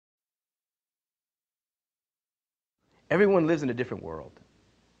everyone lives in a different world.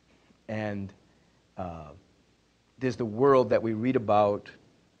 And there's the world that we read about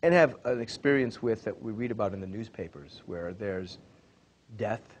and have an experience with that we read about in the newspapers, where there's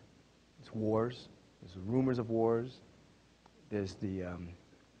death, there's wars, there's rumors of wars, there's the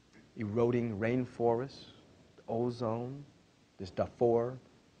eroding rainforests, ozone, there's Darfur,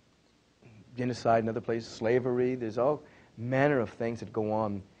 genocide in other places, slavery. There's all manner of things that go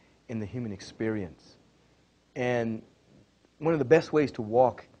on in the human experience. And one of the best ways to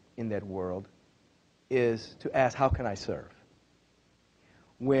walk in that world is to ask, how can I serve?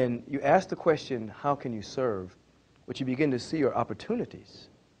 When you ask the question, how can you serve, what you begin to see are opportunities,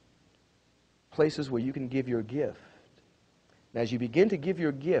 places where you can give your gift. Now, as you begin to give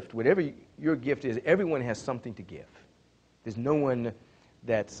your gift, whatever your gift is, everyone has something to give. There's no one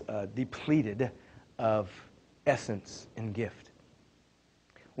that's depleted of essence and gift.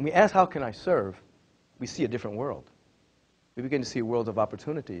 When we ask, how can I serve, we see a different world. We begin to see a world of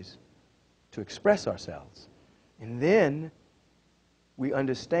opportunities to express ourselves. And then we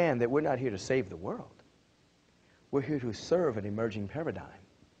understand that we're not here to save the world. We're here to serve an emerging paradigm.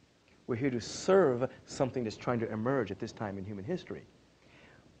 We're here to serve something that's trying to emerge at this time in human history.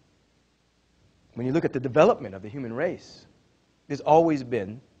 When you look at the development of the human race, there's always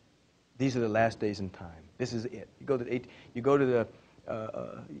been, these are the last days in time. This is it. You go to the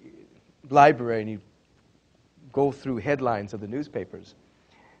library and you go through headlines of the newspapers.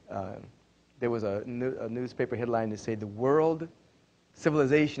 There was a newspaper headline that said, "The world,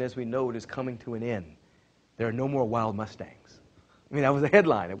 civilization as we know it, is coming to an end. There are no more wild Mustangs." I mean, that was a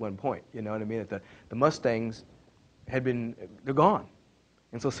headline at one point, you know what I mean? That the Mustangs they're gone.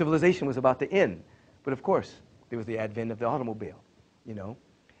 And so civilization was about to end. But of course, there was the advent of the automobile, you know.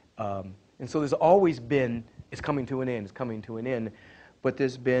 And so there's always been, it's coming to an end, it's coming to an end. But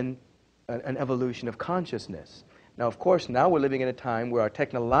there's been an evolution of consciousness. Now, of course, now we're living in a time where our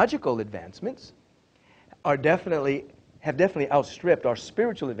technological advancements have definitely outstripped our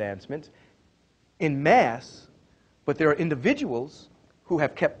spiritual advancements in mass, but there are individuals who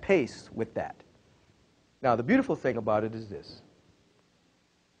have kept pace with that. Now, the beautiful thing about it is this.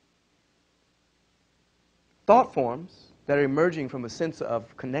 Thought forms that are emerging from a sense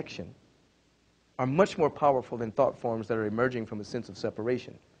of connection are much more powerful than thought forms that are emerging from a sense of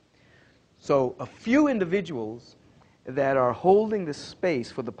separation. So a few individuals that are holding the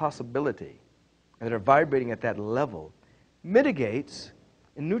space for the possibility and that are vibrating at that level mitigates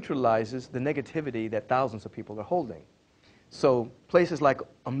and neutralizes the negativity that thousands of people are holding. So places like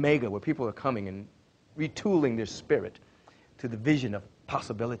Omega, where people are coming and retooling their spirit to the vision of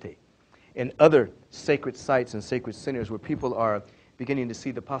possibility, and other sacred sites and sacred centers where people are beginning to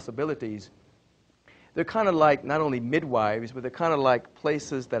see the possibilities, they're kind of like not only midwives, but they're kind of like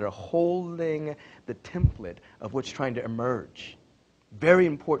places that are holding the template of what's trying to emerge. Very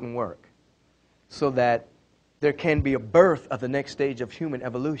important work, so that there can be a birth of the next stage of human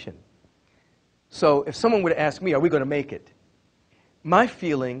evolution. So if someone were to ask me, are we going to make it? My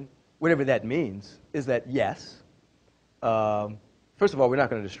feeling, whatever that means, is that yes. First of all, we're not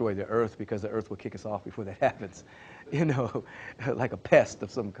going to destroy the earth, because the earth will kick us off before that happens, you know, like a pest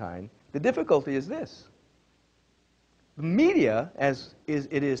of some kind. The difficulty is this. The media, as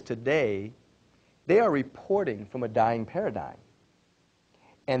it is today, they are reporting from a dying paradigm.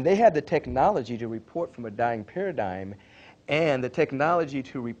 And they have the technology to report from a dying paradigm, and the technology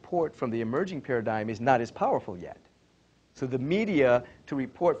to report from the emerging paradigm is not as powerful yet. So the media to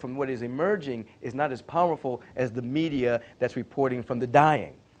report from what is emerging is not as powerful as the media that's reporting from the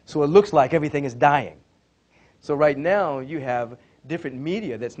dying. So it looks like everything is dying. So right now you have different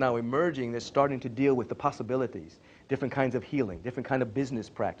media that's now emerging that's starting to deal with the possibilities, different kinds of healing, different kind of business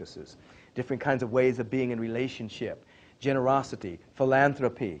practices, different kinds of ways of being in relationship, generosity,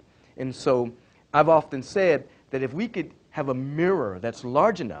 philanthropy. And so I've often said that if we could have a mirror that's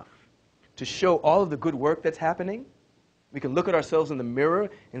large enough to show all of the good work that's happening, we can look at ourselves in the mirror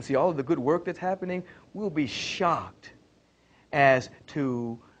and see all of the good work that's happening, we'll be shocked as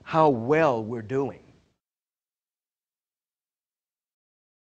to how well we're doing.